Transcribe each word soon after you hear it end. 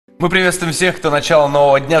Мы приветствуем всех, кто начало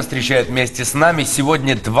нового дня встречает вместе с нами.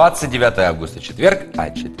 Сегодня 29 августа, четверг,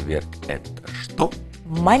 а четверг это что?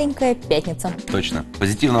 Маленькая пятница. Точно.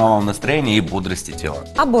 Позитивного вам настроения и бодрости тела.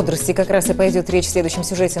 О бодрости как раз и пойдет речь в следующем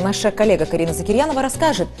сюжете. Наша коллега Карина Закирьянова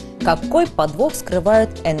расскажет, какой подвох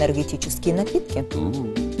скрывают энергетические напитки.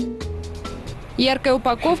 Яркая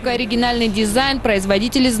упаковка, оригинальный дизайн.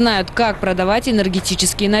 Производители знают, как продавать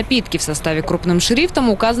энергетические напитки. В составе крупным шрифтом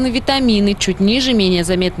указаны витамины, чуть ниже менее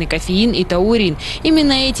заметный кофеин и таурин.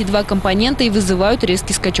 Именно эти два компонента и вызывают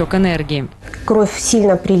резкий скачок энергии. Кровь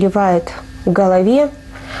сильно приливает к голове,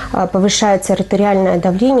 повышается артериальное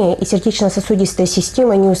давление, и сердечно-сосудистая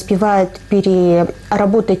система не успевает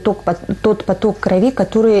переработать тот поток крови,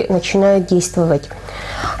 который начинает действовать.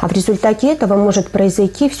 А в результате этого может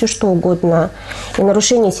произойти все что угодно. И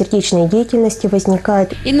нарушение сердечной деятельности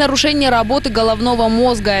возникает. И нарушение работы головного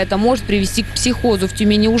мозга. Это может привести к психозу. В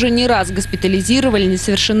Тюмени уже не раз госпитализировали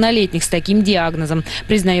несовершеннолетних с таким диагнозом,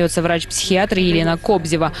 признается врач-психиатр Елена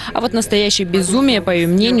Кобзева. А вот настоящее безумие, по ее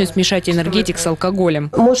мнению, смешать энергетик с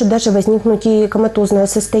алкоголем. Может даже возникнуть и коматозное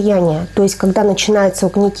состояние. То есть, когда начинается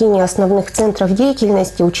угнетение основных центров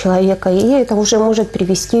деятельности у человека, и это уже может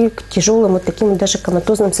привести к тяжелым вот таким даже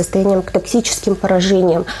коматозным состояниям, к токсическим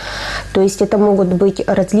поражениям. То есть, это могут быть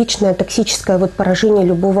различное токсическое поражение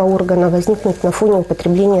любого органа, возникнуть на фоне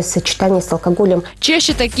употребления сочетания с алкоголем.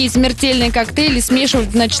 Чаще такие смертельные коктейли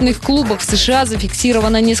смешивают в ночных клубах. В США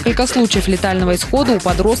зафиксировано несколько случаев летального исхода у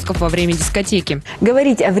подростков во время дискотеки.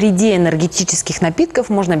 Говорить о вреде энергетических напитков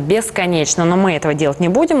можно бесконечно, но мы этого делать не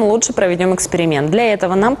будем. Лучше проведем эксперимент. Для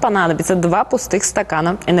этого нам понадобится 2 пустых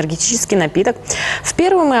стакана энергетический напиток. В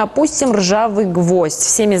первый мы опустим ржавый гвоздь.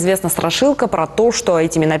 Всем известна страшилка про то, что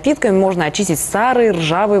этими напитками можно очистить старые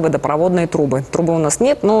ржавые водопроводные трубы. Трубы у нас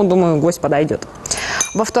нет, но, думаю, гвоздь подойдет.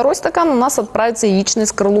 Во второй стакан у нас отправится яичная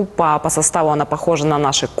скорлупа. По составу она похожа на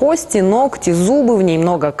наши кости, ногти, зубы. В ней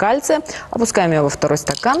много кальция. Опускаем ее во второй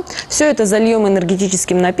стакан. Все это зальем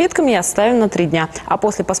энергетическим напитком и оставим на 3 дня. А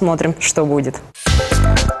после посмотрим, что будет.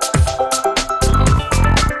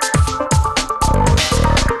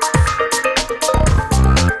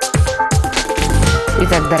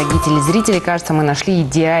 Итак, дорогие телезрители, кажется, мы нашли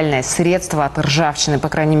идеальное средство от ржавчины. По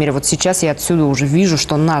крайней мере, вот сейчас я отсюда уже вижу,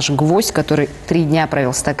 что наш гвоздь, который 3 дня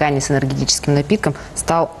провел в стакане с энергетическим напитком,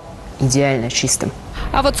 стал идеально чистым.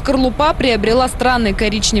 А вот скорлупа приобрела странный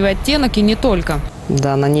коричневый оттенок, и не только.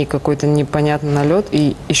 Да, на ней какой-то непонятный налет,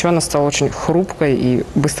 и еще она стала очень хрупкой и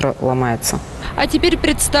быстро ломается. А теперь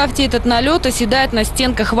представьте, этот налет оседает на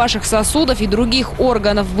стенках ваших сосудов и других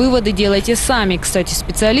органов. Выводы делайте сами. Кстати,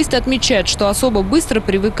 специалисты отмечают, что особо быстро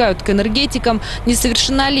привыкают к энергетикам.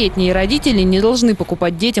 Несовершеннолетние родители не должны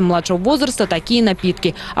покупать детям младшего возраста такие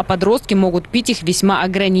напитки, а подростки могут пить их в весьма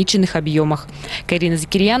ограниченных объемах. Карина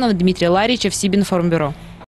Закирьянова, Дмитрий Ларичев, Сибинформбюро.